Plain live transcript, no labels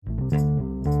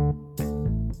Welcome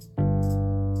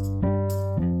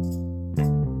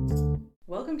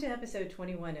to episode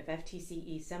 21 of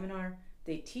FTCE Seminar,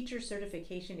 the Teacher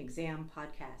Certification Exam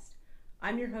Podcast.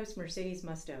 I'm your host, Mercedes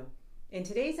Musto. In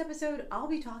today's episode, I'll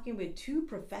be talking with two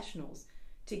professionals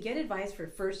to get advice for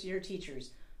first-year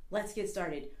teachers. Let's get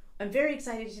started. I'm very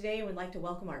excited today and would like to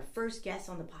welcome our first guests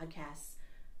on the podcast,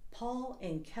 Paul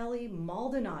and Kelly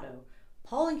Maldonado.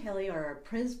 Paul and Kelly are a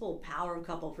principal power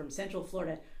couple from Central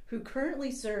Florida who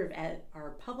currently serve as our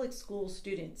public school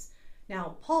students.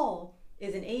 Now, Paul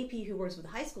is an AP who works with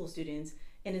high school students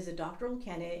and is a doctoral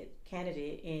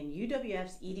candidate in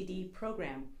UWF's EDD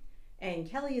program. And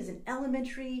Kelly is an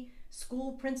elementary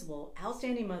school principal,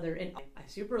 outstanding mother, and I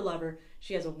super love her.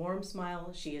 She has a warm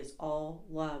smile. She is all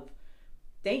love.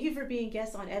 Thank you for being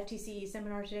guests on FTCE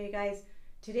Seminar today, guys.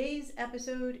 Today's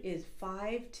episode is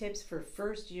 5 tips for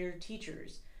first-year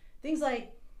teachers. Things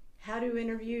like how to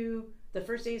interview, the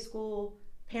first day of school,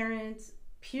 parents,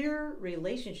 peer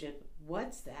relationship,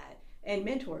 what's that? And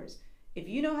mentors. If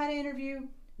you know how to interview,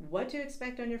 what to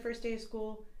expect on your first day of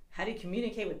school, how to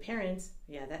communicate with parents,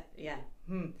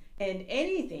 and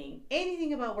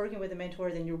anything about working with a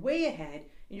mentor, then you're way ahead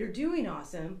and you're doing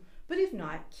awesome. But if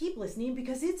not, keep listening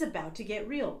because it's about to get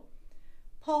real.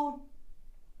 Paul,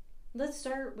 let's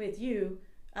start with you.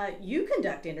 You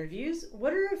conduct interviews.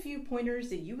 What are a few pointers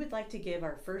that you would like to give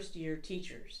our first year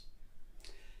teachers?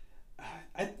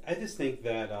 I just think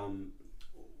that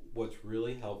what's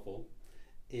really helpful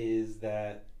is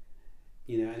that,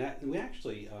 and we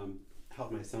actually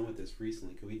helped my son with this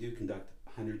recently because we do conduct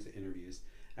hundreds of interviews.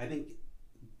 I think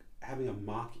having a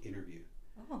mock interview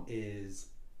is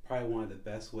probably one of the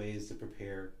best ways to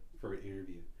prepare for an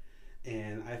interview.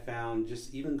 And I found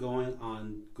just even going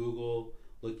on Google,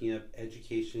 looking up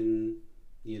education,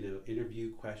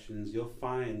 interview questions, you'll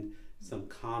find some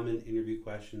common interview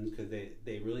questions because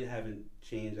they really haven't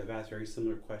changed. I've asked very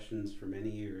similar questions for many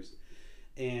years.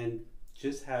 And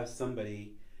just have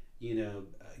somebody,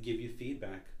 give you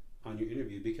feedback on your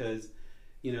interview because,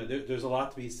 there's a lot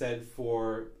to be said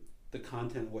for the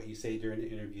content of what you say during the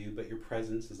interview, but your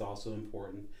presence is also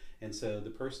important. And so the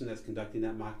person that's conducting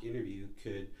that mock interview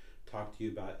could talk to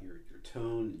you about your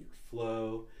tone and your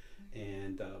flow,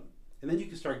 and then you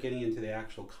can start getting into the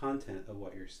actual content of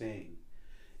what you're saying.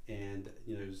 And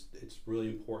it's really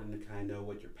important to kind of know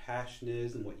what your passion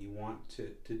is and what you want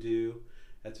to do.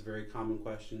 That's a very common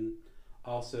question.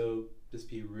 Also, just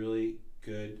be really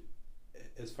good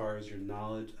as far as your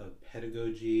knowledge of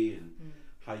pedagogy and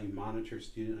how you monitor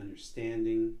student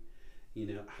understanding.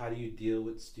 How do you deal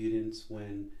with students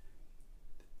when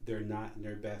they're not in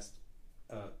their best,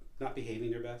 not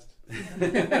behaving their best?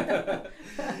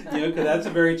 Because that's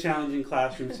a very challenging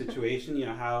classroom situation.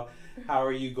 How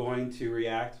are you going to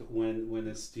react when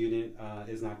a student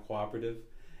is not cooperative?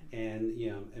 And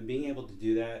and being able to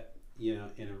do that in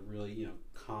a really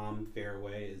calm, fair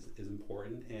way is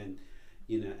important. And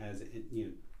as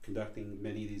conducting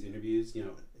many of these interviews,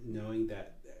 knowing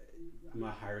that I'm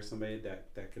gonna hire somebody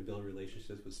that could build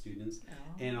relationships with students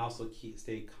and also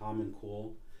stay calm and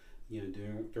cool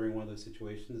during one of those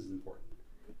situations is important.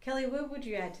 Kelly, what would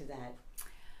you add to that?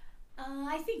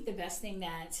 I think the best thing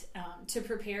that to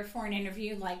prepare for an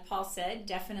interview, like Paul said,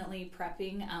 definitely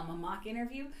prepping a mock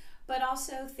interview, but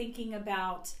also thinking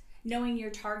about knowing your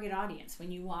target audience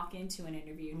when you walk into an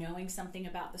interview, knowing something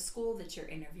about the school that you're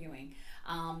interviewing.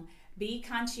 Be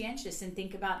conscientious and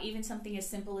think about even something as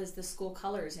simple as the school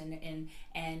colors and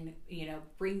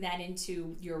bring that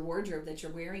into your wardrobe that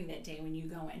you're wearing that day when you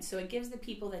go in. So it gives the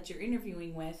people that you're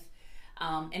interviewing with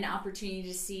an opportunity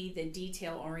to see the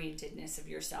detail-orientedness of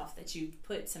yourself, that you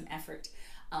put some effort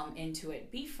into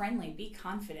it. Be friendly, be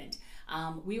confident.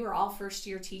 We were all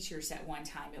first-year teachers at one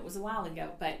time. It was a while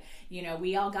ago, but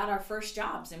we all got our first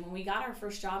jobs. And when we got our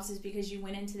first jobs is because you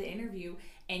went into the interview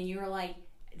and you were like,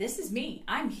 this is me.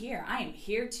 I'm here. I am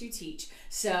here to teach.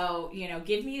 So,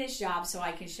 give me this job so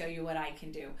I can show you what I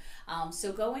can do.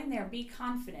 So go in there, be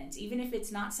confident, even if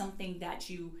it's not something that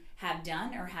you have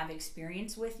done or have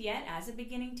experience with yet as a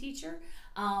beginning teacher.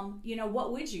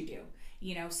 What would you do?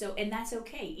 So, and that's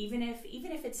okay. Even if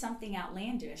it's something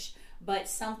outlandish, but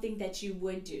something that you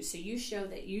would do. So you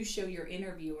show your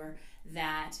interviewer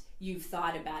that you've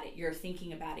thought about it, you're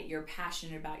thinking about it, you're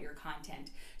passionate about your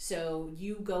content. So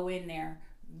you go in there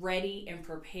ready and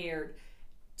prepared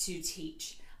to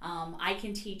teach. I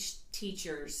can teach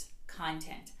teachers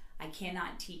content. I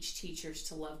cannot teach teachers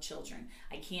to love children.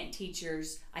 I can't teach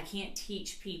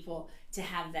people to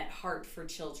have that heart for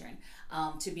children,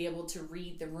 to be able to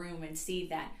read the room and see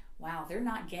that, wow, they're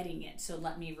not getting it. So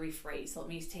let me rephrase, let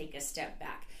me take a step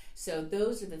back. So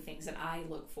those are the things that I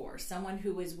look for. Someone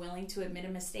who is willing to admit a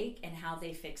mistake and how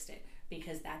they fixed it,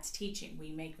 because that's teaching. We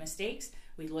make mistakes,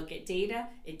 we look at data,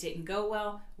 it didn't go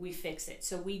well, we fix it.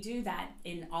 So we do that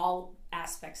in all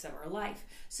aspects of our life.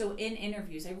 So in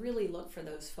interviews, I really look for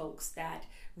those folks that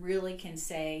really can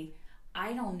say,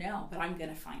 I don't know, but I'm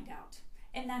going to find out.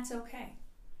 And that's okay.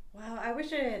 Wow, I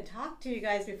wish I had talked to you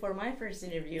guys before my first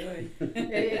interview.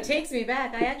 It takes me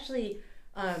back. I actually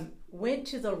went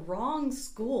to the wrong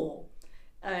school.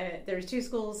 There's two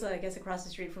schools, I guess, across the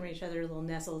street from each other, a little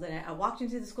nestled. And I walked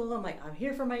into the school. I'm like, I'm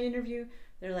here for my interview.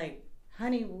 They're like,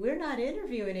 honey, we're not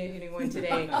interviewing anyone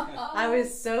today. I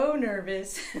was so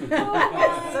nervous.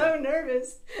 So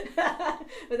nervous.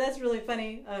 But that's really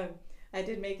funny. I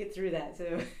did make it through that.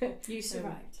 So You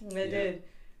survived. I did.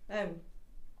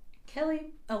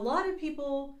 Kelly, a lot of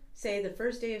people say the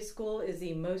first day of school is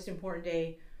the most important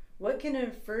day. What can a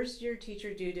first-year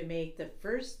teacher do to make the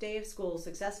first day of school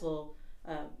successful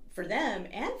for them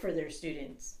and for their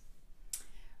students?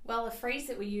 Well, a phrase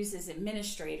that we use as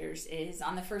administrators is,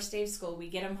 on the first day of school, we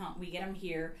get them home, we get them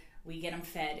here, we get them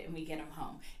fed, and we get them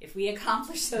home. If we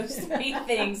accomplish those three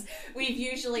things, we've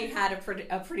usually had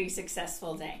a pretty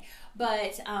successful day.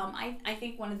 But I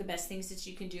think one of the best things that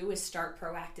you can do is start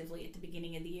proactively at the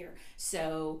beginning of the year.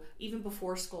 So even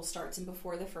before school starts and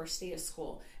before the first day of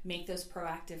school, make those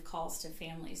proactive calls to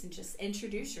families and just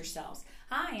introduce yourselves.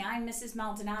 Hi, I'm Mrs.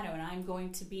 Maldonado, and I'm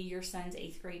going to be your son's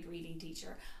 8th grade reading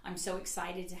teacher. I'm so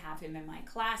excited to have him in my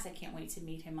class. I can't wait to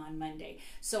meet him on Monday.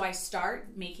 So I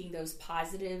start making those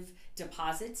positive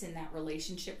deposits in that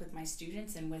relationship with my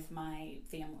students and with my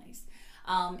families.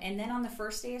 And then on the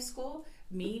first day of school,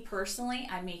 me personally,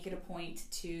 I make it a point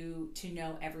to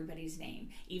know everybody's name.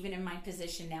 Even in my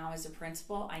position now as a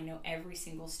principal, I know every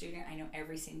single student. I know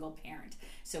every single parent.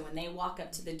 So when they walk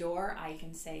up to the door, I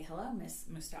can say, hello, Miss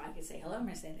Musto. I can say, hello,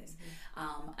 Mercedes,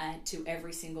 to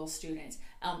every single student.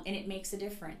 And it makes a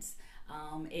difference.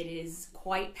 It is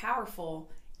quite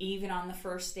powerful, even on the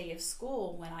first day of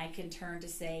school, when I can turn to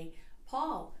say,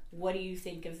 Paul, what do you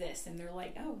think of this? And they're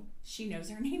like, oh, she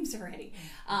knows our names already.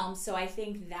 So I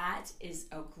think that is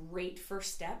a great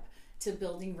first step to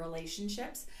building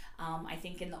relationships. I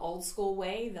think in the old school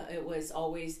way, it was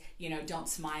always, don't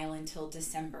smile until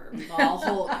December. We've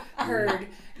all heard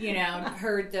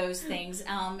those things.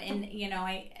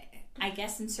 I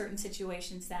guess in certain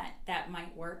situations that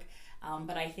might work.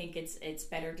 But I think it's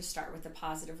better to start with a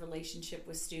positive relationship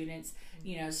with students,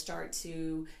 start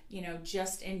to,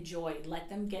 just enjoy, let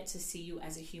them get to see you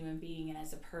as a human being and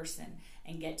as a person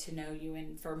and get to know you.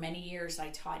 And for many years, I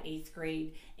taught 8th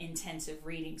grade intensive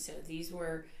reading. So these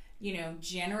were,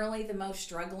 generally the most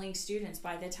struggling students.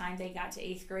 By the time they got to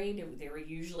 8th grade, they were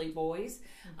usually boys,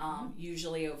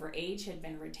 usually over age, had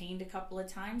been retained a couple of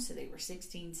times. So they were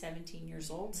 16, 17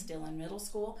 years old, still in middle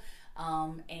school.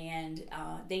 And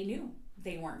they knew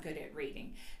they weren't good at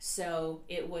reading. So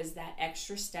it was that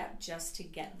extra step just to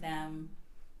get them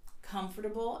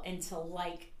comfortable and to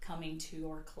like coming to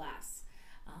your class.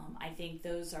 I think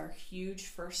those are huge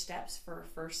first steps for a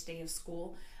first day of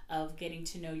school, of getting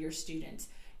to know your students.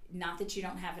 Not that you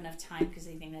don't have enough time, because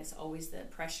I think that's always the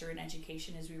pressure in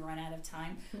education as we run out of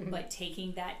time, but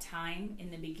taking that time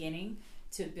in the beginning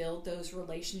to build those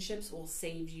relationships will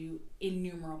save you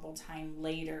innumerable time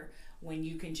later, when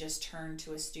you can just turn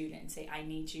to a student and say, I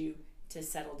need you to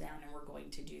settle down and we're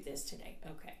going to do this today.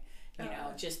 Okay.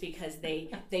 Just because they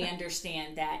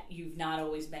understand that you've not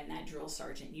always been that drill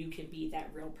sergeant. You can be that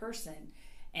real person,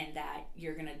 and that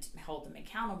you're going to hold them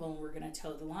accountable, and we're going to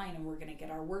toe the line, and we're going to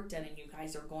get our work done, and you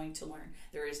guys are going to learn.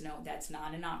 That's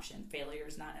not an option. Failure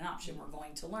is not an option. We're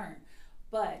going to learn.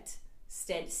 But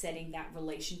setting that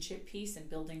relationship piece and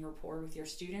building rapport with your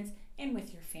students and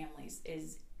with your families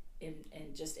is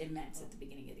just immense at the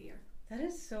beginning of the year. That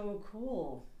is so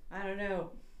cool. I don't know,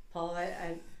 Paul.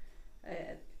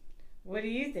 What do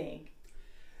you think?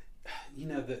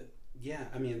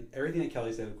 Everything that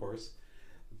Kelly said, of course,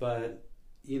 but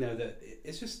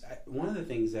it's just one of the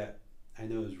things that I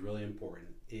know is really important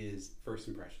is first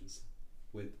impressions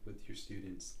with your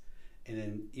students. And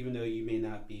then, even though you may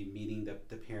not be meeting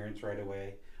the parents right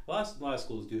away, a lot of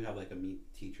schools do have like a meet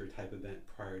teacher type event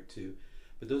prior to,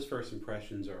 but those first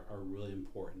impressions are really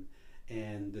important.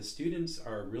 And the students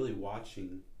are really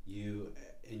watching you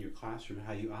in your classroom,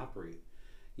 how you operate.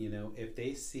 If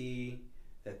they see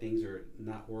that things are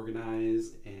not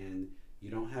organized, and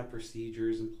you don't have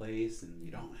procedures in place, and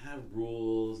you don't have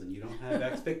rules, and you don't have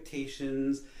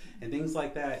expectations and things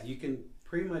like that, you can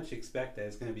pretty much expect that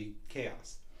it's going to be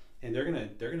chaos. And they're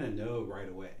gonna know right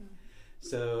away.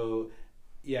 So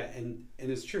yeah, and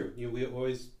it's true. We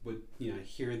always would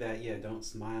hear that, don't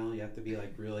smile. You have to be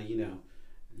like really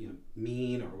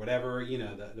mean or whatever,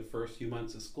 the first few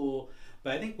months of school.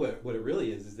 But I think what it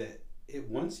really is that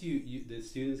once the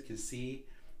students can see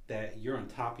that you're on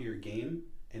top of your game,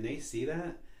 and they see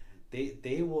that, they're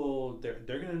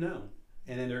gonna know,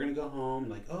 and then they're gonna go home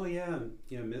like, oh yeah,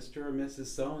 Mr. or Mrs.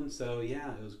 So and so,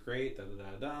 yeah, it was great, da da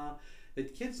da da. The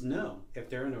kids know if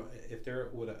they're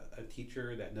with a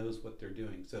teacher that knows what they're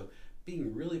doing. So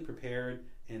being really prepared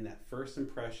and that first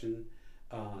impression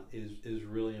is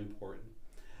really important.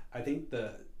 I think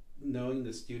knowing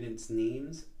the students'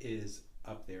 names is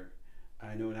up there.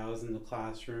 I know when I was in the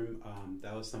classroom,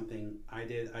 that was something I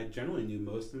did. I generally knew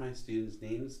most of my students'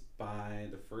 names by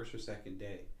the first or second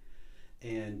day.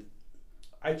 And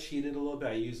I cheated a little bit.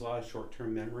 I used a lot of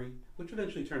short-term memory, which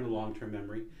eventually turned to long-term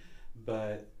memory.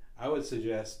 But I would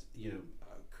suggest,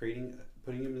 putting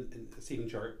them in a seating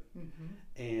chart,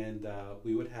 and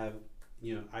we would have,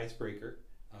 icebreaker,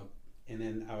 and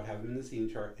then I would have them in the seating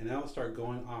chart, and I would start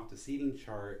going off the seating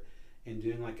chart and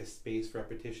doing like a spaced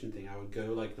repetition thing. I would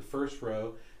go like the first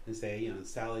row and say,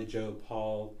 Sally, Joe,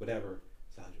 Paul, whatever.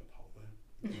 Sally, Joe, Paul, whatever.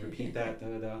 And repeat that, da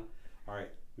da da. All right,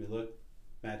 let me look,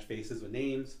 match faces with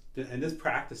names, and just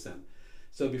practice them.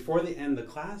 So before they end the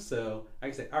class, though, I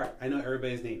can say, all right, I know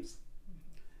everybody's names.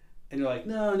 And they're like,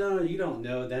 no, you don't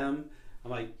know them.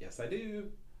 I'm like, yes, I do.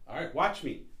 All right, watch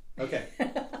me. Okay.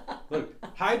 Look,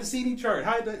 hide the seating chart.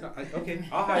 Okay,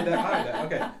 I'll hide that.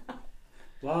 Okay.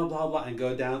 Blah, blah, blah. And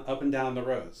go up and down the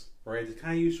rows. Right? To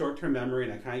kind of use short-term memory,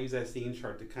 and I kind of use that seating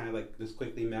chart to kind of like just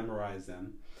quickly memorize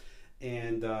them.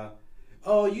 And,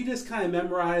 you just kind of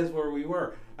memorized where we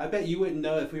were. I bet you wouldn't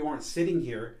know if we weren't sitting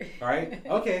here. All right?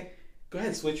 Okay. Go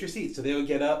ahead, switch your seats. So they would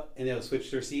get up and they would switch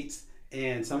their seats.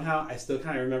 And somehow I still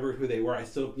kind of remember who they were. I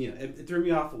still, it threw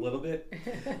me off a little bit.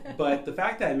 But the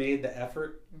fact that I made the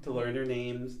effort to learn their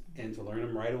names and to learn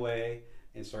them right away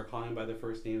and start calling them by their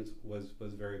first names was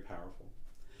very powerful.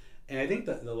 And I think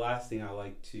that the last thing I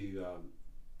like to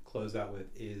close out with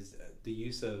is the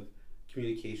use of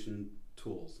communication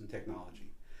tools and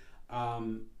technology.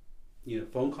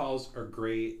 Phone calls are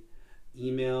great.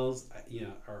 Emails,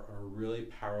 are a really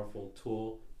powerful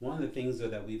tool. One of the things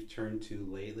that we've turned to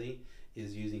lately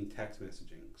is using text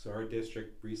messaging. So our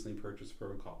district recently purchased a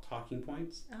program called Talking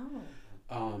Points,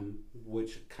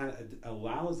 which kind of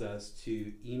allows us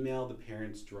to email the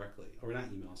parents directly, or not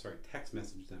email, sorry, text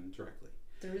message them directly.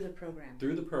 Through the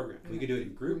program. We could do it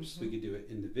in groups. We could do it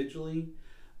individually.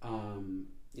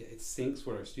 It syncs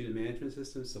with our student management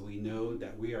system, so we know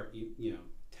that we are,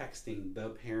 texting the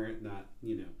parent, not,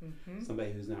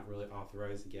 somebody who's not really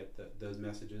authorized to get those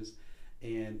messages.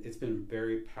 And it's been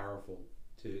very powerful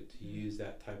to use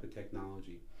that type of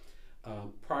technology.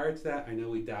 Prior to that, I know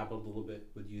we dabbled a little bit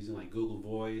with using like Google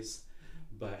Voice,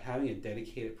 but having a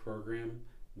dedicated program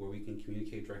where we can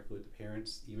communicate directly with the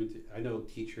parents, I know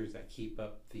teachers that keep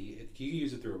up you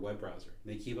use it through a web browser.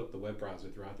 They keep up the web browser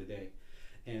throughout the day.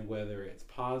 And whether it's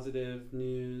positive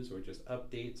news or just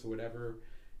updates or whatever,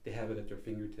 they have it at their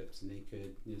fingertips, and they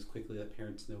could just quickly let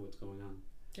parents know what's going on.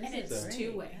 And it's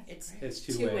two-way. It's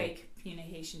two-way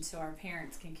communication, so our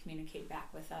parents can communicate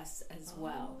back with us as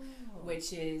well,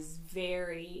 which is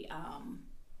very,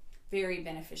 very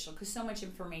beneficial, because so much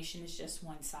information is just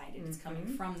one-sided. It's coming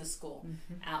from the school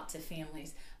out to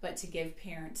families, but to give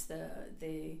parents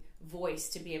the voice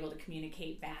to be able to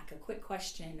communicate back a quick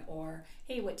question, or,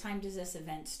 hey, what time does this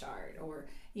event start? Or,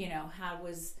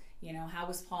 how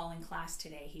was Paul in class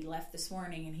today? He left this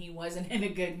morning and he wasn't in a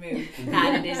good mood.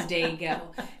 How did his day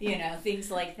go? Things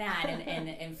like that.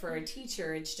 And for a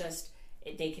teacher, it's just,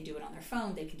 they can do it on their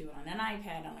phone. They can do it on an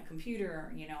iPad, on a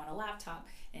computer, on a laptop,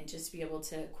 and just be able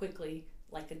to quickly,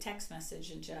 like the text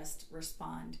message, and just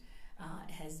respond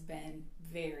has been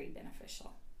very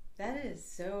beneficial. That is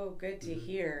so good to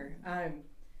hear.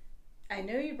 I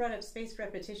know you brought up spaced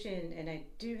repetition, and I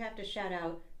do have to shout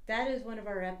out, that is one of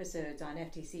our episodes on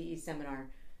FTCE Seminar.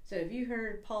 So if you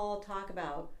heard Paul talk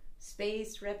about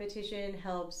spaced repetition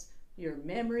helps your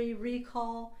memory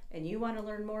recall, and you want to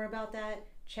learn more about that,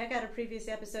 check out a previous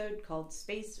episode called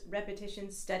Spaced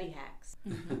Repetition Study Hacks.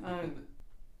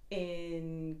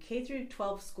 In K through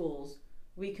 12 schools,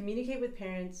 we communicate with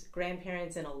parents,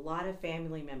 grandparents, and a lot of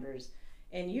family members.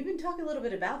 And you've been talking a little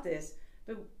bit about this,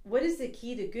 but what is the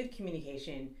key to good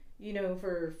communication,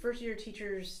 for first-year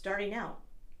teachers starting out?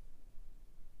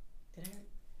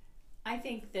 I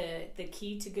think the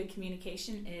key to good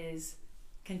communication is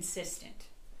consistent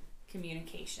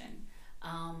communication.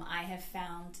 I have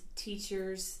found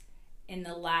teachers in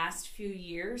the last few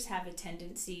years have a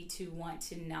tendency to want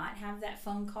to not have that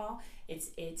phone call.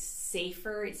 It's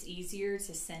safer, it's easier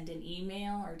to send an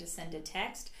email or to send a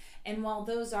text. And while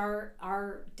those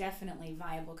are definitely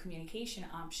viable communication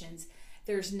options,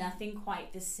 there's nothing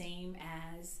quite the same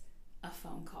as a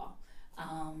phone call.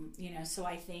 So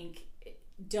I think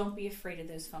don't be afraid of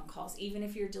those phone calls, even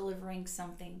if you're delivering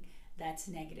something that's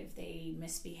negative. They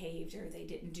misbehaved, or they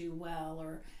didn't do well,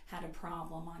 or had a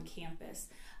problem on campus.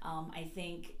 I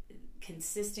think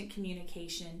consistent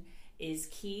communication is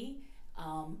key,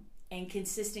 and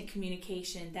consistent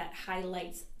communication that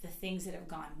highlights the things that have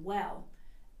gone well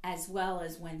as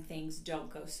when things don't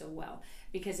go so well.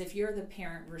 Because if you're the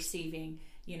parent receiving,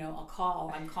 a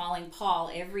call, I'm calling Paul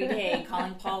every day,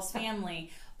 calling Paul's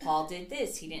family, Paul did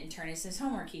this, he didn't turn in his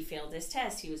homework, he failed this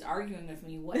test, he was arguing with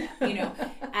me,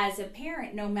 as a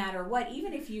parent, no matter what,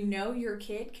 even if your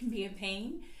kid can be a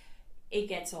pain, it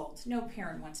gets old. No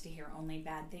parent wants to hear only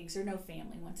bad things, or no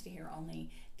family wants to hear only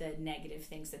the negative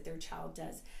things that their child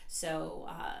does. So,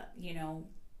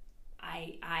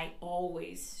 I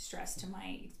always stress to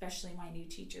especially my new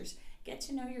teachers, get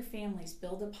to know your families,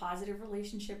 build a positive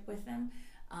relationship with them.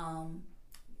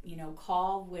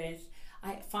 Call with,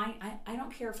 I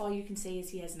don't care if all you can say is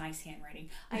he has nice handwriting.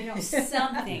 I know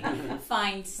something.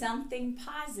 Find something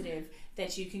positive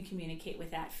that you can communicate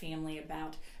with that family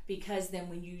about, because then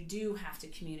when you do have to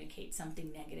communicate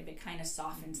something negative, it kind of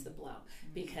softens the blow,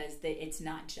 because it's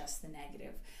not just the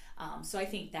negative. So I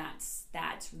think that's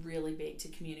really big to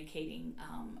communicating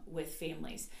with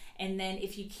families. And then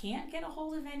if you can't get a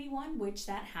hold of anyone, which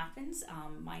that happens,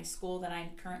 my school that I'm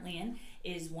currently in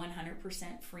is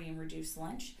 100% free and reduced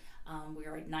lunch. We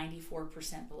are at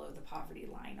 94% below the poverty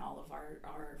line, all of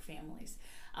our families.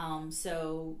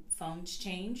 So phones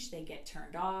change, they get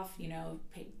turned off,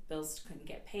 bills couldn't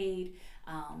get paid.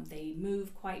 They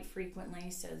move quite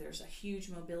frequently, so there's a huge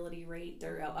mobility rate.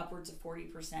 They're upwards of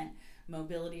 40%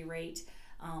 mobility rate.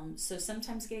 So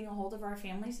sometimes getting a hold of our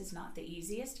families is not the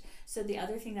easiest. So the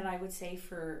other thing that I would say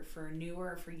for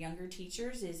newer, for younger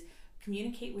teachers is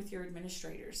communicate with your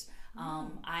administrators.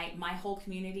 My whole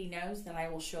community knows that I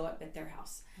will show up at their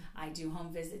house. I do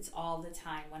home visits all the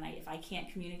time. If I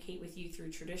can't communicate with you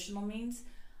through traditional means,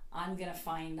 I'm going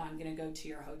to go to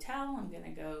your hotel, I'm going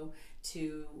to go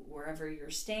to wherever you're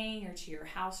staying, or to your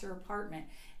house or apartment,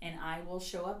 and I will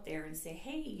show up there and say,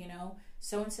 hey,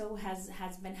 so-and-so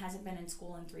hasn't been in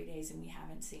school in 3 days, and we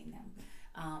haven't seen them.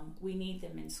 We need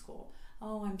them in school.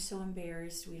 Oh, I'm so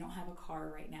embarrassed, we don't have a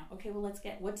car right now. Okay, well,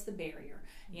 what's the barrier?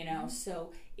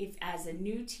 So if as a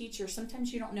new teacher,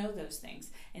 sometimes you don't know those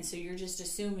things, and so you're just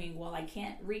assuming, well, I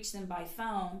can't reach them by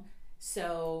phone,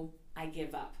 so I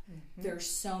give up. There's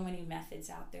so many methods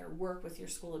out there. Work with your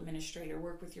school administrator,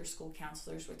 work with your school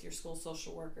counselors, with your school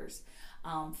social workers.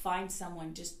 Find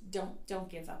someone, just don't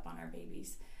give up on our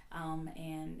babies,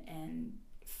 and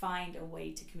find a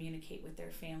way to communicate with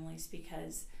their families,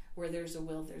 because where there's a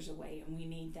will, there's a way, and we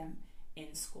need them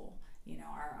in school.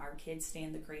 Our kids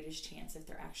stand the greatest chance if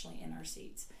they're actually in our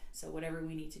seats. So whatever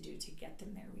we need to do to get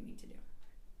them there, we need to do.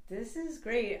 This is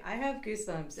great. I have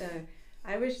goosebumps.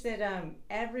 I wish that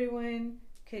everyone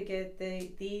could get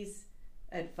these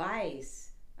advice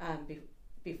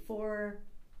before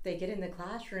they get in the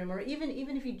classroom, or even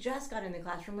if you just got in the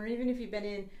classroom, or even if you've been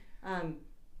in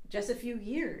just a few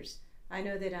years. I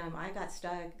know that I got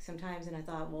stuck sometimes, and I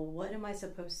thought, well, what am I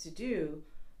supposed to do?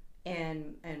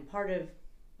 And part of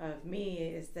me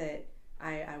is that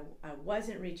I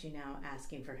wasn't reaching out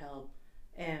asking for help,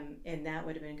 and that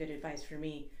would have been good advice for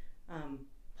me.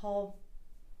 Paul,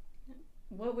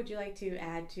 what would you like to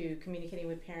add to communicating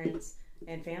with parents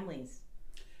and families?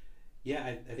 Yeah,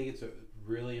 I think it's a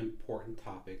really important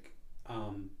topic.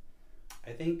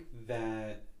 I think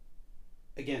that,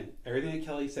 again, everything that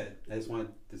Kelly said, I just want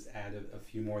to just add a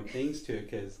few more things to it,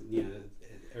 because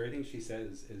everything she said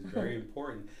is very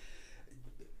important.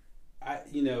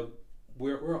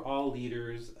 We're all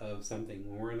leaders of something.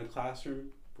 When we're in a classroom,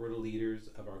 we're the leaders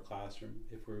of our classroom.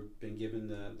 If we've been given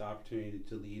the opportunity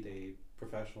to lead a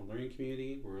professional learning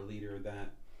community, we're a leader of that.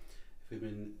 If we've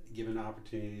been given an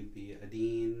opportunity to be a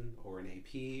dean or an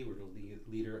AP, we're the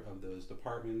leader of those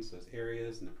departments, those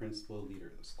areas, and the principal, leader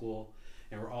of the school.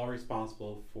 And we're all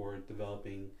responsible for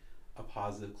developing a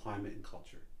positive climate and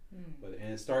culture.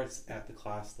 And it starts at the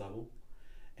class level.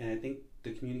 And I think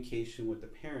the communication with the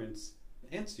parents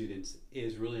and students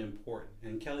is really important.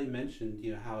 And Kelly mentioned,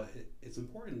 how it's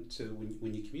important to,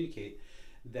 when you communicate,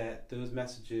 that those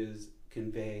messages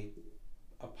convey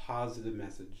a positive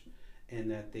message, and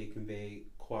that they convey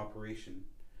cooperation,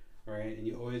 right? And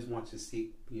you always want to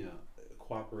seek,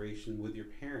 cooperation with your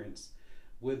parents,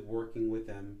 with working with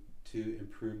them to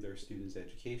improve their students'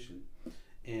 education,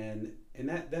 and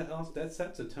that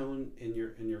sets a tone in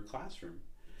your classroom.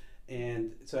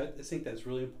 And so I think that's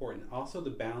really important. Also,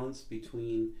 the balance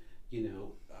between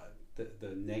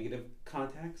the negative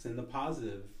contacts and the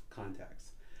positive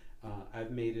contacts.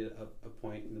 I've made it a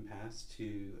point in the past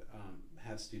to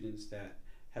have students that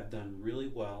have done really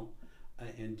well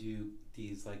and do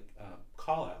these like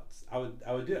call outs.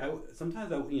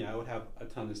 Sometimes I would have a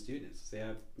ton of students. Say I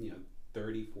have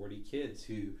 30, 40 kids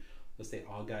who, let's say,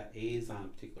 all got A's on a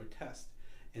particular test,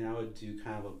 and I would do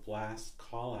kind of a blast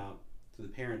call out to the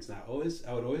parents. And I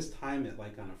would always time it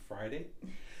like on a Friday,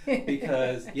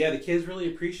 because the kids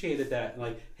really appreciated that.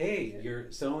 Like, hey,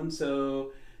 you're so and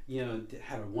so,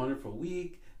 had a wonderful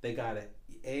week. They got an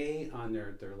A on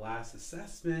their last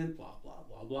assessment, blah blah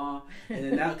blah blah. And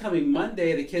then now coming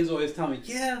Monday, the kids always tell me,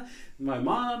 yeah, my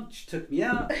mom, she took me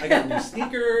out. I got new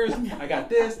sneakers. I got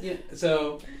this.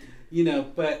 So,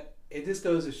 but it just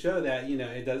goes to show that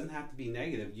it doesn't have to be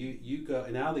negative. You go,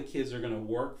 and now the kids are going to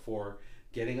work for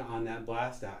getting on that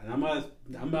blast out, and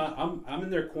I'm in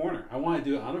their corner. I want to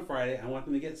do it on a Friday. I want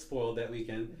them to get spoiled that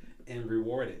weekend and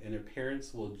reward it, and their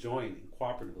parents will join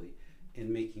cooperatively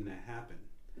in making that happen.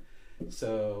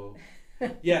 So,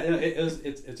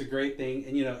 it's a great thing,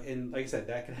 and like I said,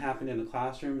 that can happen in the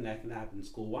classroom, and that can happen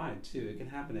school wide too. It can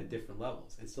happen at different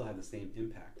levels and still have the same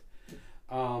impact.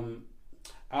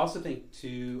 I also think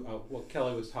too, what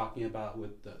Kelly was talking about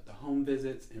with the home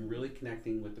visits and really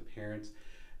connecting with the parents.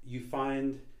 You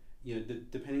find,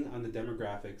 depending on the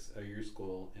demographics of your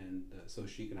school and the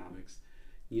socioeconomics,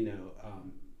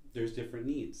 there's different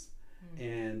needs.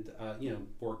 And,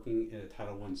 working at a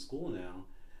Title I school now,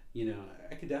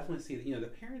 I could definitely see that, the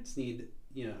parents need,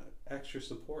 extra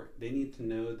support. They need to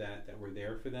know that we're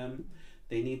there for them.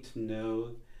 They need to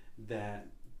know that,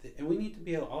 and we need to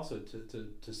be able also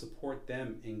to support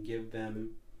them and give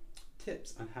them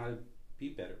tips on how to be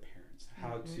better parents,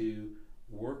 how to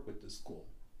work with the school.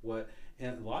 In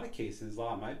a lot of cases, a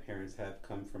lot of my parents have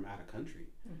come from out of country,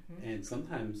 and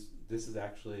sometimes this is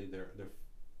actually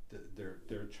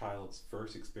their child's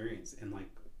first experience in like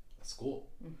a school.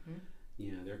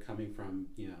 They're coming from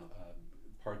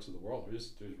parts of the world.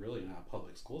 There's really not a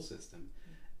public school system,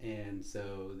 and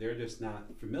so they're just not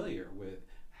familiar with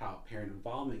how parent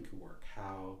involvement could work,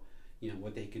 how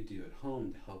what they could do at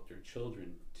home to help their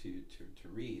children to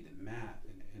read and math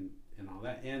and all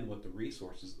that, and what the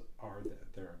resources are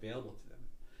that are available to them.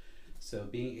 So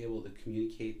being able to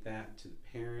communicate that to the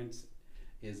parents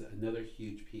is another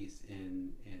huge piece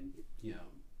in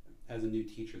as a new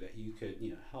teacher that you could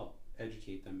help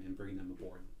educate them and bring them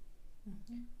aboard.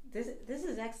 This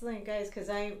is excellent, guys, because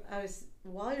I was,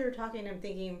 while you were talking, I'm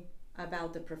thinking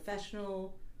about the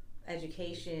professional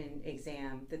education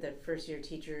exam that the first year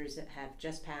teachers have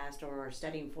just passed or are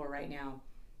studying for right now,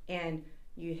 and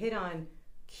you hit on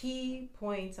key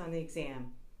points on the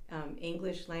exam.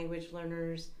 English language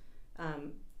learners,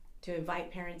 to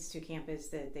invite parents to campus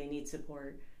that they need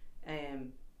support,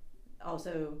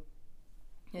 also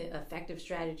effective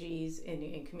strategies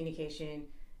in communication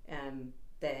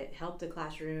that help the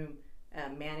classroom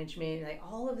management. Like,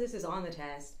 all of this is on the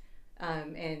test,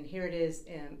 and here it is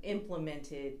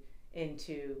implemented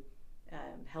into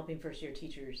helping first year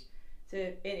teachers. So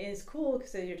it is cool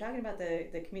because you're talking about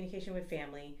the communication with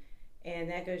family, and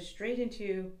that goes straight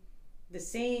into the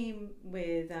same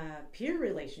with peer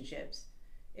relationships.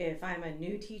 If I'm a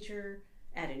new teacher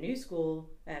at a new school,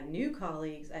 I have new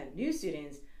colleagues, I have new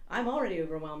students, I'm already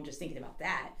overwhelmed just thinking about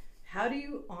that. How do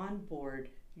you onboard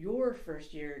your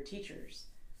first year teachers?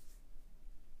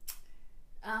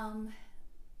 When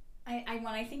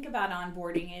I think about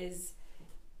onboarding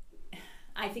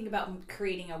I think about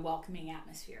creating a welcoming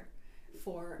atmosphere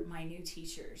for my new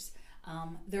teachers.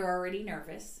 They're already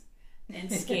nervous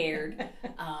and scared.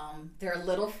 They're a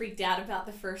little freaked out about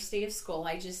the first day of school.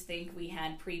 I just think we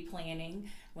had pre-planning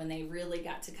when they really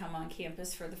got to come on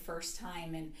campus for the first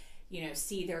time and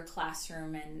see their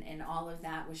classroom, and all of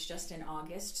that was just in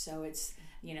August. So it's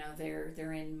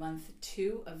they're in month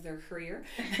 2 of their career.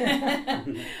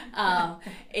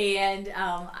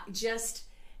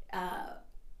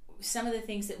 Some of the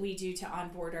things that we do to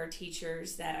onboard our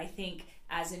teachers that I think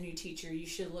as a new teacher you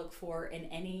should look for in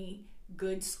any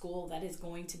good school that is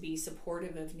going to be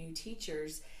supportive of new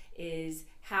teachers is,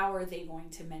 how are they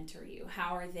going to mentor you?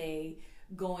 How are they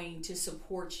going to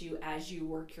support you as you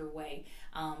work your way?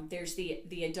 There's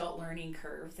the adult learning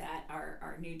curve that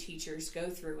our new teachers go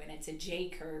through, and it's a J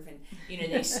curve, and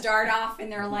they start off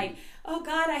and they're like, oh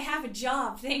God, I have a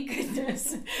job, thank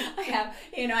goodness. I have,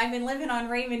 I've been living on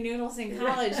ramen noodles in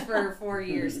college for 4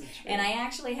 years, and I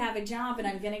actually have a job and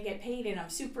I'm going to get paid, and I'm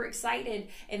super excited,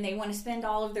 and they want to spend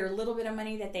all of their little bit of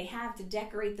money that they have to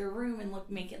decorate their room and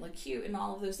make it look cute and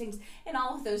all of those things, and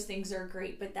all of those things are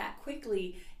great. But that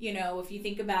quickly, if you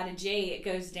you think about a J, it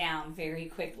goes down very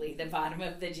quickly, the bottom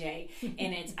of the J.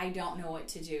 And it's, I don't know what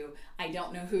to do. I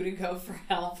don't know who to go for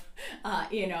help.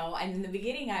 And in the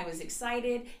beginning I was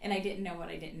excited and I didn't know what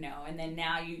I didn't know. And then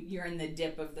now you're in the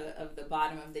dip of the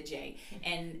bottom of the J.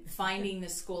 And finding the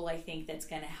school, I think, that's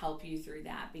going to help you through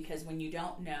that, because when you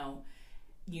don't know,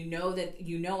 you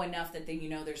know enough that then you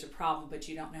know there's a problem, but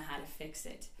you don't know how to fix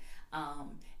it.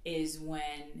 Is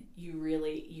when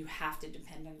you have to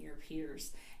depend on your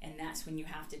peers, and that's when you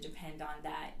have to depend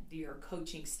on your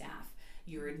coaching staff,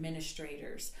 your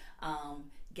administrators.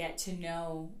 Get to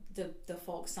know the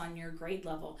folks on your grade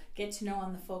level. Get to know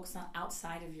on the folks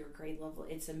outside of your grade level.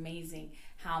 It's amazing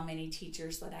how many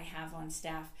teachers that I have on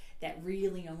staff that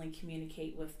really only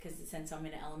communicate with, because since I'm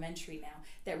in elementary now,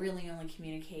 that really only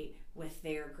communicate with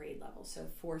their grade level. So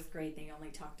 4th grade, they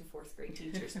only talk to 4th grade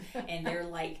teachers. And they're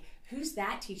like, who's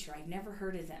that teacher? I've never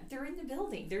heard of them. They're in the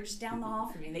building. They're just down the hall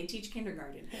from me. They teach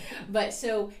kindergarten. But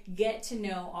so get to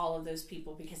know all of those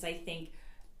people, because I think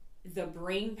the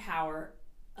brain power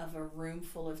of a room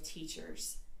full of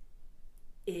teachers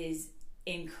is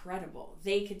incredible.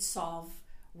 They could solve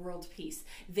world peace.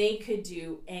 They could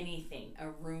do anything, a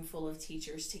room full of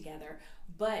teachers together.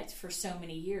 But for so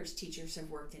many years, teachers have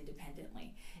worked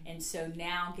independently. And so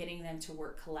now getting them to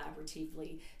work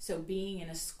collaboratively. So being in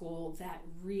a school that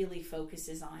really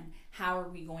focuses on how are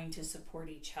we going to support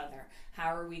each other?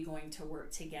 How are we going to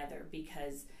work together?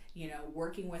 Because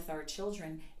working with our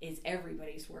children is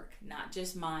everybody's work, not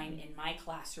just mine in my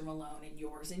classroom alone and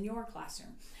yours in your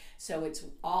classroom. So it's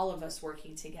all of us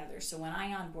working together. So when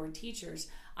I onboard teachers,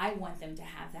 I want them to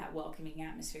have that welcoming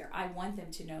atmosphere. I want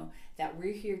them to know that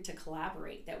we're here to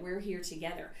collaborate, that we're here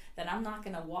together, that I'm not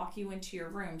going to walk you into your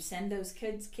room, send those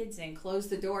kids in, close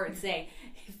the door and say,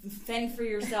 fend for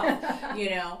yourself.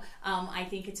 I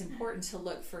think it's important to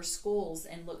look for schools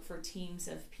and look for teams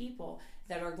of people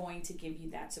that are going to give you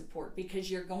that support,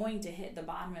 because you're going to hit the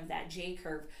bottom of that J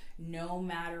curve no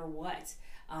matter what,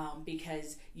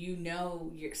 because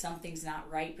something's not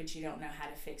right, but you don't know how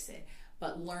to fix it.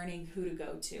 But learning who to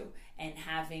go to and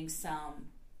having some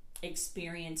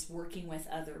experience working with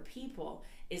other people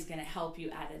is going to help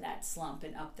you out of that slump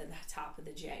and up to the top of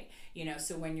the J.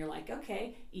 So when you're like,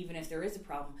 okay, even if there is a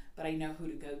problem, but I know who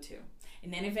to go to.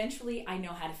 And then eventually I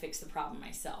know how to fix the problem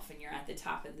myself, and you're at the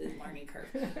top of the learning curve.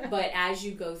 But as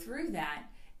you go through that,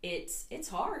 it's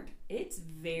hard. It's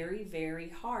very, very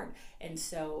hard. And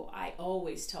so I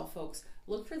always tell folks,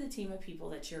 look for the team of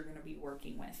people that you're going to be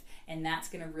working with. And that's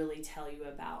going to really tell you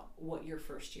about what your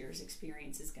first year's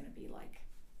experience is going to be like.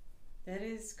 That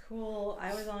is cool.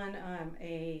 I was on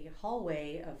a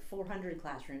hallway of 400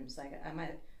 classrooms. Like I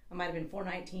might have been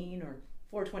 419 or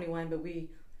 421, but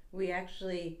we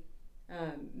actually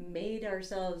made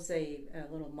ourselves a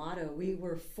little motto. We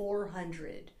were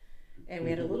 400, and we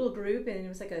had a little group, and it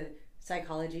was like a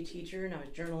psychology teacher, and I was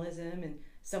journalism, and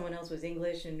someone else was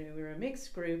English, and we were a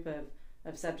mixed group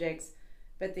of subjects.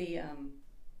 But the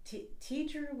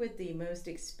teacher with the most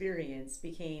experience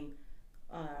became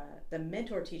the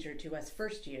mentor teacher to us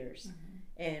first years.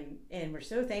 And we're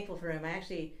so thankful for him. I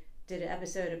actually did an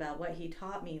episode about what he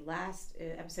taught me last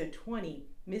episode 20,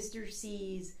 Mr.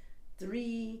 C's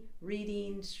 3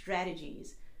 reading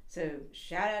strategies. So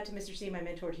shout out to Mr. C, my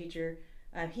mentor teacher.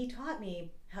 He taught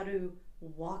me how to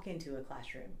walk into a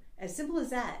classroom, as simple as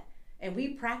that. And we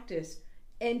practiced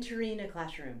entering a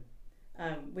classroom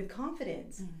with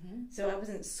confidence. So I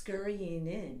wasn't scurrying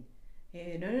in.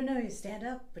 No, you stand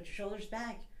up, put your shoulders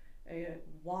back,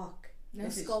 walk. No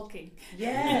skulking.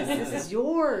 Yes, this is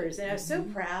yours. And I was so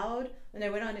proud. And I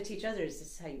went on to teach others,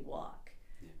 this is how you walk.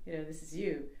 This is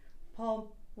you.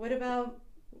 Paul, what about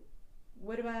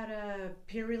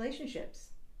peer relationships?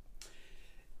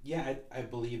 Yeah, I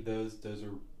believe those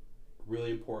are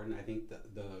really important. I think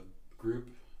the group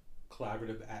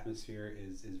collaborative atmosphere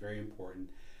is very important.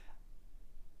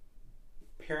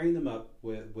 Pairing them up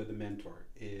with a mentor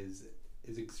is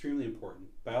extremely important.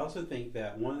 But I also think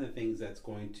that one of the things that's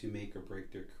going to make or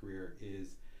break their career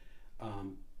is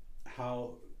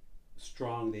how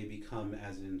strong they become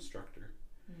as an instructor.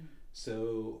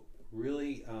 So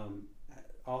really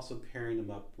also pairing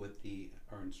them up with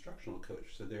our instructional coach,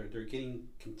 so they're getting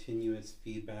continuous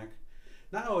feedback,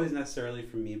 not always necessarily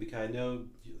from me, because I know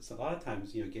a lot of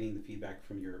times getting the feedback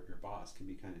from your boss can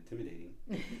be kind of intimidating.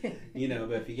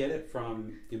 But if you get it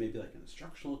from maybe like an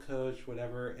instructional coach,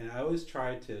 whatever, and I always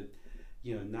try to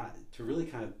not to really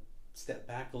kind of step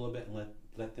back a little bit and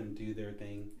let them do their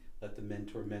thing, let the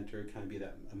mentor kind of be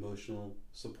that emotional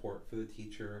support for the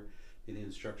teacher. The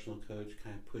instructional coach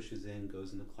kind of pushes in,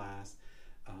 goes into class,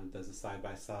 does a side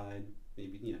by side,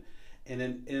 maybe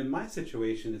And in my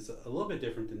situation, it's a little bit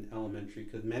different than elementary,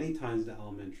 because many times in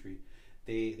elementary,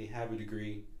 they have a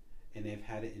degree and they've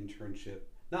had an internship.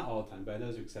 Not all the time, but I know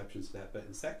there's exceptions to that. But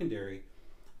in secondary,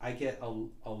 I get a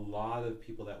lot of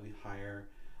people that we hire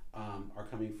are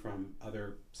coming from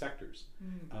other sectors.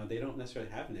 They don't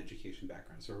necessarily have an education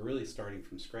background, so we're really starting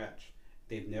from scratch.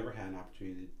 They've never had an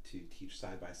opportunity to teach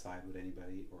side by side with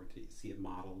anybody or to see it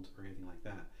modeled or anything like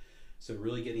that. So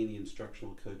really getting the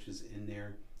instructional coaches in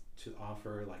there to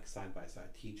offer like side by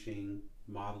side teaching,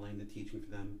 modeling the teaching for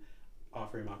them,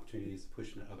 offering opportunities to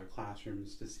push into other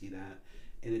classrooms to see that,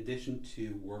 in addition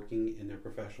to working in their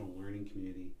professional learning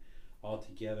community, all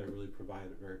together really provide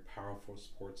a very powerful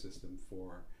support system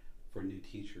for new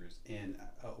teachers and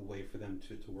a way for them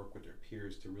to work with their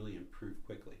peers to really improve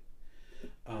quickly.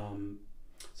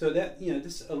 So that,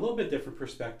 just a little bit different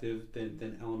perspective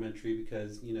than elementary,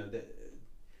 because,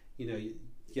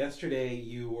 yesterday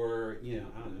you were, I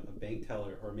don't know, a bank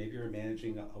teller, or maybe you're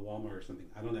managing a Walmart or something.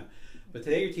 I don't know. But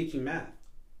today you're teaching math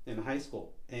in high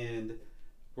school, and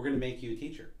we're going to make you a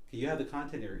teacher. You have the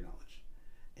content area knowledge,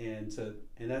 and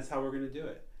that's how we're going to do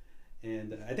it.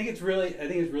 And I think it's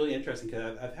really interesting,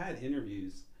 because I've had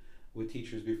interviews with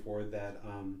teachers before that,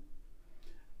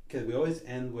 because we always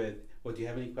end with, "Well, do you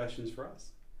have any questions for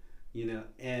us?"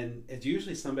 And it's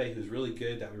usually somebody who's really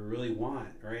good that we really want,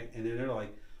 right? And then they're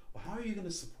like, "Well, how are you going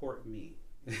to support me?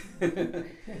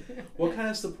 What kind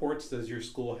of supports does your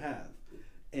school have?"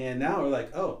 And now we're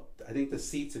like, "Oh, I think the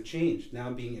seats have changed. Now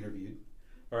I'm being interviewed,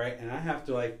 all right? And I have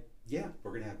to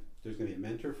there's going to be a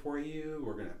mentor for you.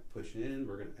 We're going to push in.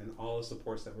 And all the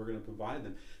supports that we're going to provide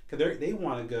them, because they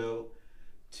want to go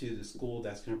to the school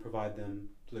that's going to provide them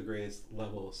to the greatest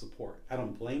level of support. I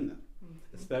don't blame them,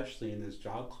 especially in this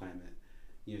job climate.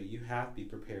 You have to be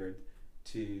prepared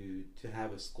to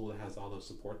have a school that has all those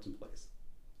supports in place.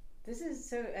 This is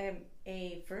so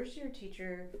a first year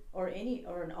teacher or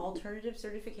an alternative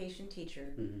certification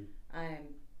teacher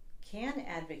can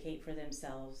advocate for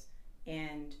themselves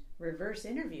and reverse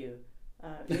interview.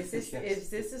 Is this Yes. is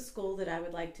this a school that I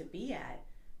would like to be at?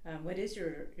 What is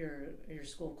your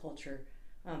school culture?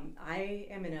 I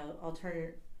am an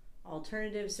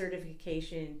alternative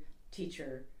certification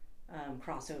teacher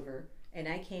crossover, and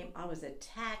I was a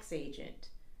tax agent,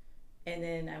 and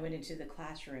then I went into the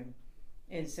classroom,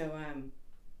 and so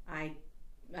I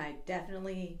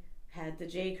definitely had the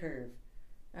J curve,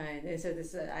 and so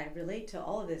this I relate to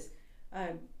all of this.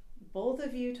 Both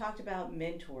of you talked about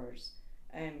mentors.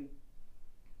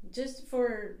 Just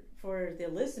for the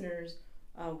listeners,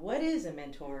 what is a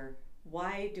mentor?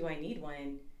 Why do I need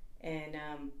one? And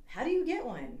how do you get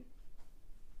one?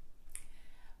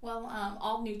 Well,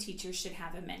 all new teachers should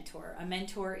have a mentor. A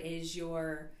mentor is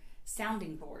your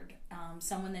sounding board,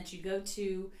 someone that you go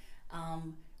to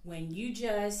when you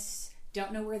just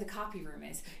don't know where the copy room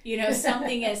is.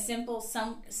 Something as simple,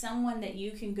 someone that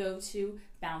you can go to,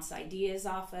 bounce ideas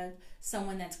off of,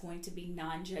 someone that's going to be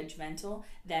non-judgmental,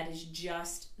 that is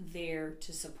just there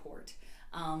to support.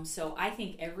 So I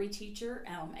think every teacher,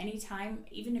 anytime,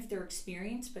 even if they're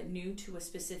experienced but new to a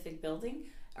specific building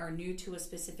or new to a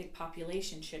specific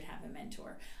population, should have a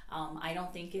mentor. I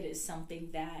don't think it is something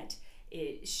that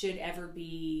it should ever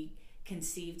be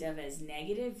conceived of as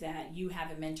negative, that you have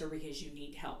a mentor because you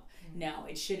need help. No,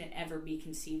 it shouldn't ever be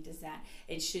conceived as that.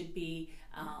 It should be,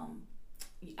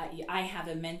 I have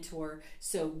a mentor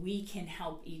so we can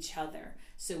help each other,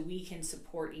 so we can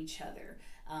support each other.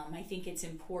 I think it's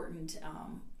important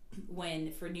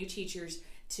for new teachers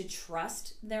to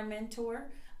trust their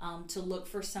mentor, to look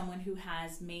for someone who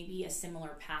has maybe a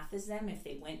similar path as them if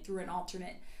they went through an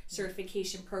alternate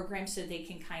certification program, so they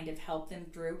can kind of help them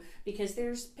through, because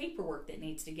there's paperwork that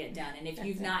needs to get done, and if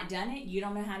you've not done it, you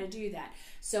don't know how to do that.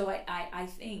 So I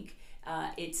think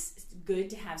it's good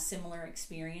to have similar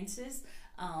experiences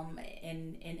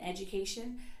in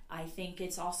education. I think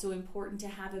it's also important to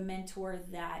have a mentor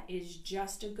that is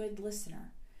just a good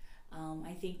listener.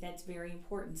 I think that's very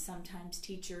important. Sometimes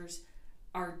teachers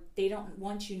they don't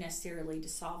want you necessarily to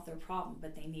solve their problem,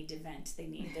 but they need to vent.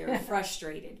 They're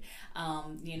frustrated.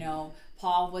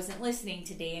 Paul wasn't listening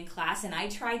today in class, and I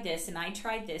tried this, and I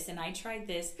tried this, and I tried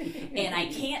this, and I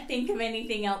can't think of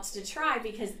anything else to try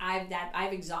because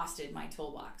I've exhausted my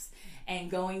toolbox. And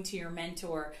going to your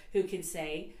mentor who can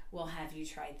say, "Well, have you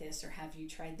tried this, or have you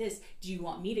tried this? Do you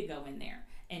want me to go in there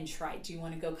and try? Do you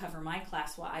want to go cover my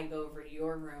class while I go over to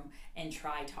your room and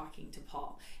try talking to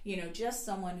Paul?" Just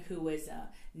someone who is a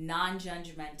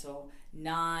non-judgmental,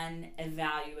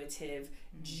 non-evaluative,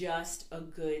 just a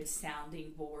good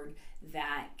sounding board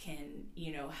that can,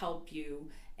 help you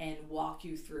and walk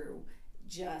you through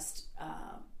just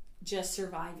just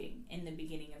surviving in the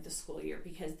beginning of the school year,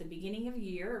 because the beginning of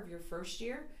your first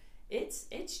year,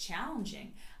 it's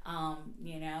challenging.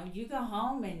 You go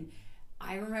home, and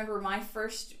I remember my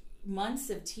first months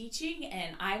of teaching,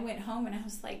 and I went home and I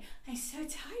was like, I'm so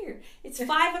tired. It's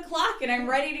 5 o'clock and I'm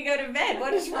ready to go to bed.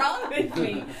 What is wrong with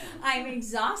me? I'm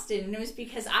exhausted. And it was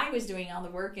because I was doing all the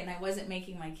work and I wasn't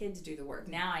making my kids do the work.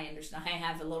 Now I understand. I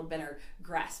have a little better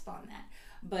grasp on that.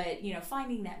 But,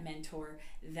 finding that mentor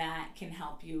that can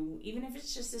help you, even if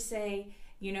it's just to say,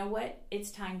 you know what,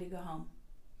 it's time to go home.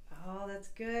 Oh, that's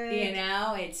good.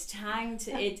 It's time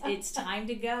to it's time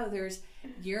to go.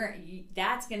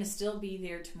 That's going to still be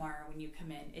there tomorrow when you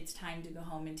come in. It's time to go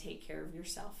home and take care of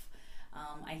yourself.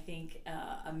 I think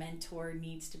a mentor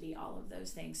needs to be all of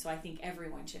those things. So I think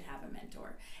everyone should have a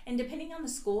mentor. And depending on the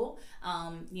school,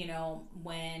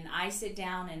 when I sit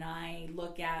down and I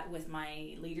look at with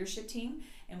my leadership team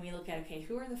and we look at, okay,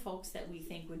 who are the folks that we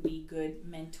think would be good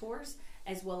mentors,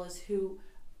 as well as who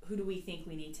do we think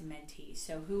we need to mentee?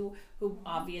 So who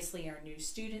obviously are new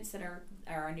students that are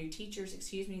our new teachers,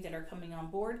 that are coming on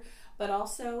board, but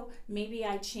also maybe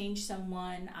I change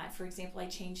someone. For example, I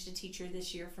changed a teacher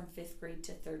this year from 5th grade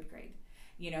to 3rd grade.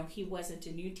 He wasn't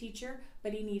a new teacher,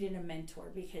 but he needed a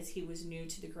mentor because he was new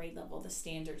to the grade level. The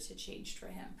standards had changed for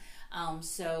him.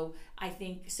 So I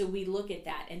think, we look at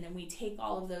that, and then we take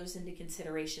all of those into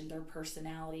consideration, their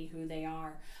personality, who they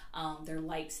are, their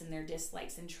likes and their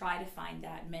dislikes, and try to find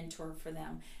that mentor for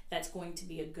them that's going to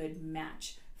be a good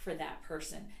match for that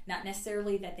person. Not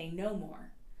necessarily that they know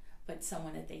more, but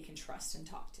someone that they can trust and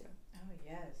talk to. Oh,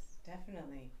 yes,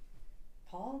 definitely.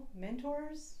 Paul,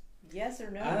 mentors? Yes or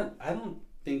no? I don't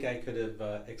think I could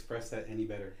have expressed that any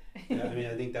better.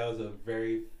 I think that was a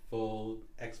very full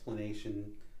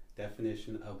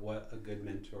definition of what a good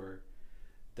mentor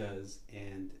does,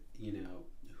 and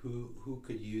who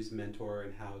could use mentor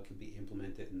and how it could be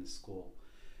implemented in the school.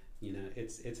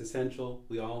 It's essential.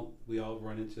 We all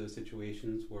run into those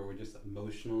situations where we're just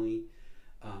emotionally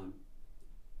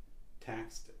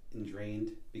taxed and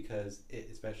drained, because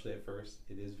especially at first,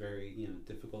 it is very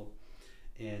difficult.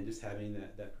 And just having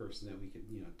that person that we can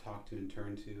talk to and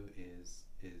turn to is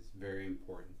very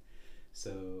important.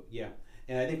 So yeah,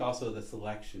 and I think also the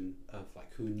selection of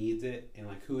who needs it and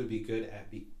who would be good at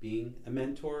being a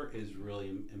mentor is really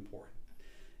important.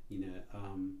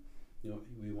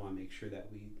 We want to make sure that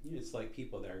we select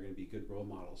people that are going to be good role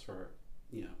models for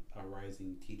our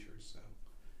rising teachers. So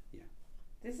yeah,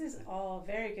 this is all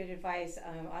very good advice.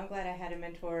 I'm glad I had a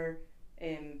mentor.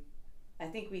 I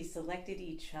think we selected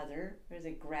each other. Was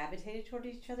it gravitated toward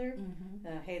each other?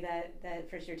 Mm-hmm. Hey, that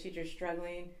first year teacher's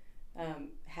struggling.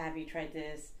 Have you tried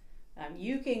this?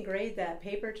 You can grade that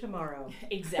paper tomorrow.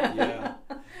 Exactly. Yeah.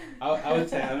 I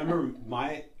would say I remember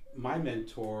my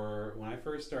mentor when I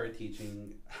first started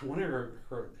teaching. One of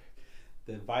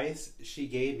the advice she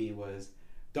gave me was,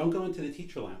 "Don't go into the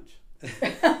teacher lounge."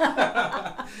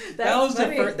 That was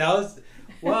funny.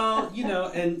 Well,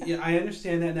 and I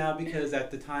understand that now, because at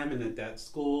the time and at that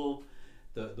school,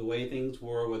 the way things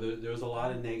were, there was a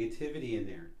lot of negativity in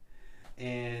there.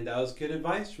 And that was good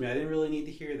advice for me. I didn't really need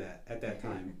to hear that at that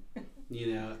time,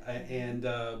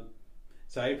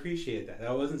 so I appreciate that.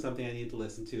 That wasn't something I needed to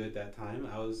listen to at that time.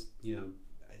 I was, I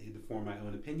needed to form my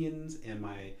own opinions and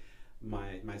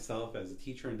myself as a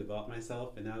teacher and develop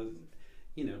myself. And that was,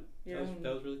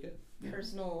 that was really good.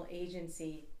 Personal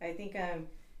agency. I think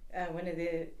one of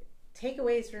the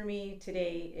takeaways for me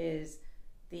today is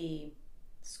the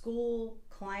school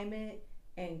climate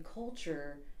and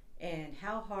culture, and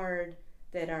how hard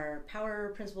that our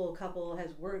power principal couple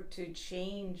has worked to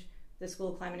change the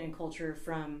school climate and culture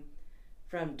from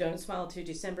don't smile to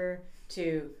December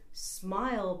to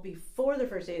smile before the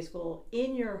first day of school,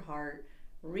 in your heart,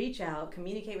 reach out,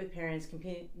 communicate with parents,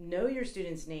 know your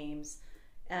students' names.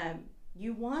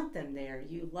 You want them there.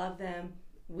 You love them.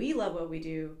 We love what we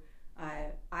do.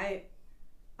 I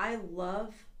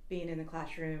love being in the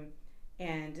classroom,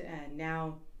 and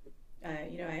now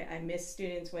I miss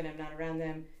students when I'm not around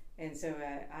them, and so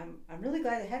I'm really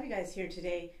glad to have you guys here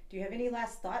today. Do you have any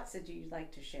last thoughts that you'd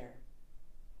like to share?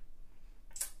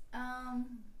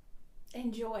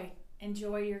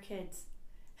 Enjoy your kids.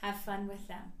 Have fun with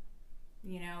them.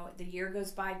 The year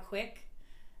goes by quick.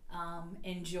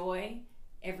 Enjoy.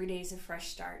 Every day's a fresh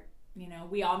start.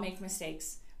 We all make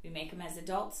mistakes. We make them as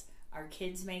adults. Our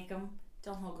kids make them.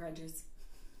 Don't hold grudges.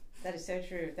 That is so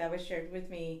true. That was shared with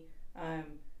me.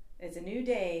 It's a new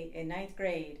day in 9th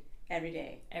grade every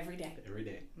day. Every day. Every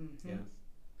day. Mm-hmm. Yes.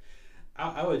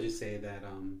 I would just say that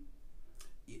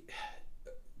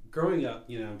growing up,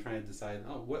 I'm trying to decide,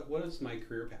 what is my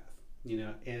career path?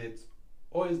 And it's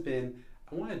always been,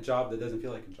 I want a job that doesn't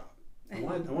feel like a job. I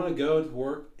want to go to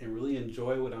work and really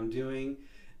enjoy what I'm doing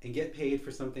and get paid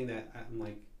for something that I'm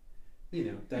like,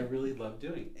 that I really love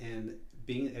doing. And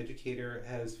being an educator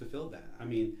has fulfilled that. I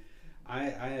mean, I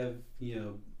have,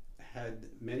 had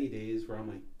many days where I'm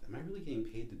like, am I really getting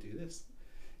paid to do this?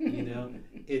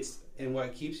 And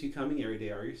what keeps you coming every day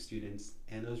are your students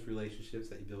and those relationships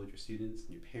that you build with your students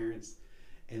and your parents.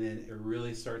 And then it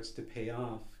really starts to pay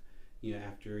off,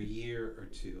 after a year or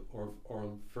two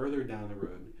or further down the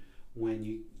road, when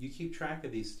you keep track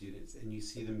of these students and you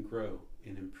see them grow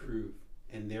and improve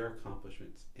and their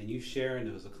accomplishments, and you share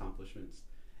in those accomplishments,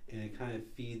 and it kind of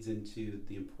feeds into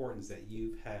the importance that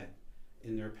you've had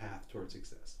in their path towards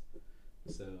success.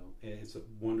 So it's a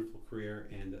wonderful career,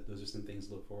 and those are some things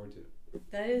to look forward to.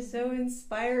 That is so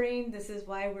inspiring. This is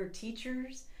why we're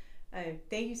teachers.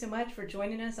 Thank you so much for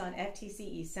joining us on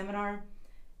FTCE Seminar.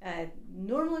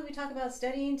 Normally we talk about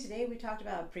studying. Today we talked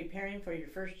about preparing for your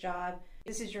first job.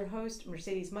 This is your host,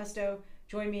 Mercedes Musto.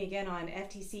 Join me again on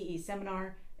FTCE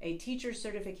Seminar, a teacher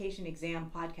certification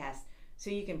exam podcast,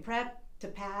 so you can prep to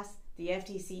pass the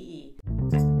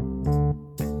FTCE.